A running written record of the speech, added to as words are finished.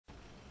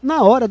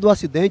Na hora do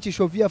acidente,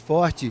 chovia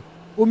forte.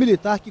 O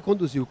militar que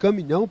conduziu o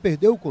caminhão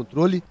perdeu o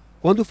controle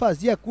quando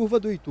fazia a curva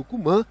do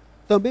Itucumã,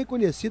 também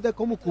conhecida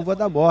como Curva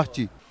da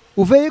Morte.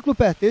 O veículo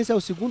pertence ao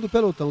 2º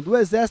Pelotão do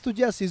Exército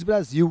de Assis,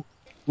 Brasil.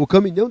 O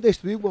caminhão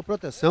destruiu uma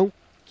proteção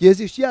que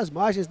existia às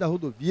margens da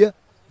rodovia,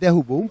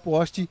 derrubou um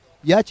poste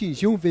e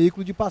atingiu um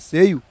veículo de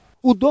passeio.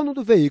 O dono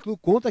do veículo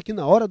conta que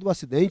na hora do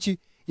acidente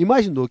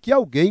imaginou que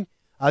alguém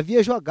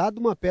havia jogado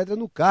uma pedra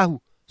no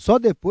carro, só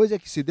depois é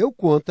que se deu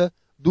conta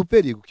do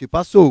perigo que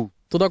passou.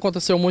 Tudo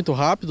aconteceu muito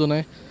rápido,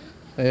 né?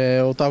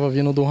 Eu estava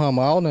vindo do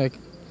ramal, né?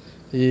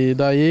 E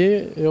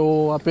daí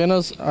eu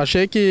apenas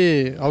achei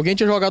que alguém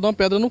tinha jogado uma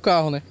pedra no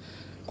carro, né?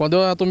 Quando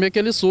eu tomei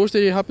aquele susto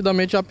e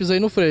rapidamente já pisei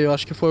no freio,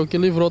 acho que foi o que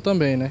livrou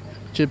também, né?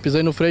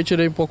 Pisei no freio,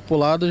 tirei um pouco pro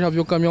lado e já vi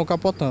o caminhão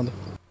capotando.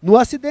 No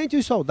acidente,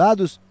 os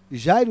soldados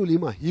Jairo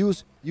Lima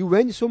Rios e o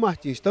Enison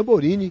Martins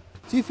Tamborini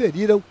se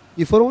feriram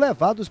e foram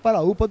levados para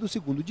a UPA do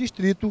 2º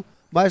Distrito,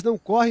 mas não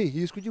correm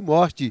risco de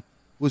morte.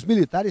 Os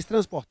militares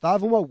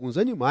transportavam alguns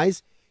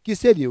animais que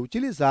seriam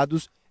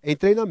utilizados em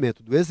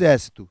treinamento do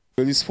Exército.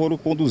 Eles foram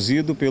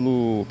conduzidos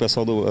pelo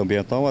pessoal do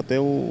ambiental até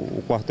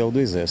o quartel do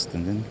Exército,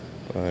 entendeu?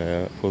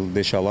 Foram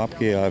deixar lá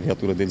porque a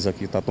viatura deles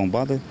aqui está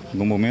tombada.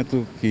 No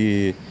momento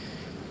que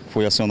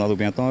foi acionado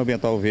o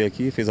ambiental veio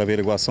aqui, fez a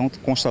averiguação,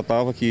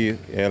 constatava que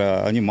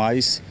eram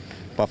animais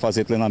para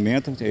fazer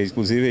treinamento.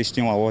 Inclusive eles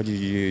tinham uma ordem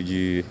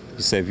de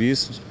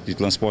serviço, de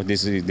transporte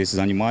desses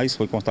animais,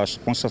 foi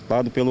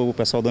constatado pelo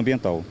pessoal do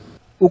ambiental.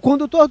 O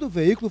condutor do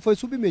veículo foi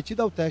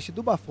submetido ao teste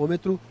do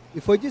bafômetro e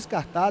foi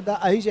descartada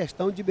a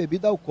ingestão de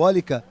bebida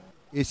alcoólica.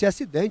 Esse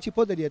acidente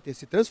poderia ter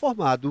se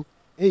transformado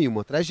em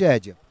uma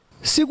tragédia.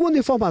 Segundo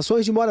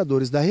informações de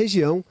moradores da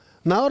região,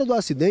 na hora do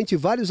acidente,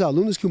 vários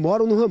alunos que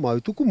moram no ramal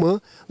Itucumã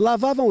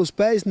lavavam os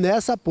pés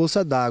nessa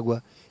poça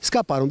d'água.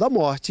 Escaparam da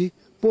morte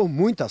por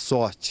muita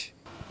sorte.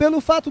 Pelo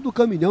fato do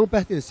caminhão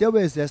pertencer ao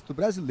Exército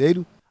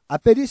Brasileiro, a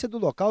perícia do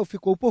local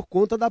ficou por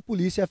conta da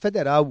Polícia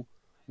Federal.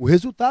 O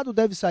resultado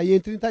deve sair em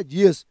 30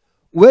 dias.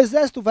 O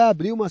Exército vai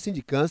abrir uma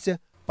sindicância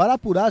para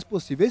apurar as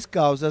possíveis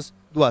causas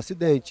do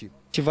acidente.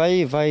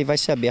 Vai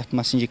ser aberta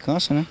uma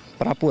sindicância, né,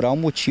 para apurar o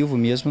motivo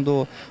mesmo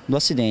do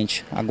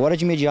acidente. Agora,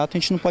 de imediato, a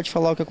gente não pode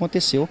falar o que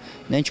aconteceu,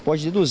 né, a gente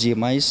pode deduzir,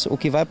 mas o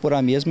que vai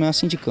apurar mesmo é a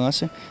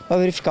sindicância para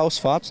verificar os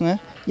fatos, né,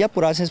 e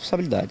apurar as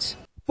responsabilidades.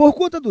 Por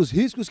conta dos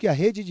riscos que a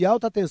rede de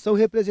alta tensão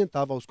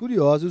representava aos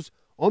curiosos,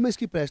 homens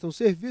que prestam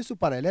serviço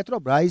para a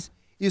Eletrobras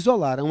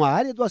isolaram a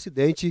área do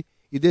acidente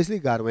e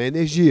desligaram a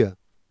energia.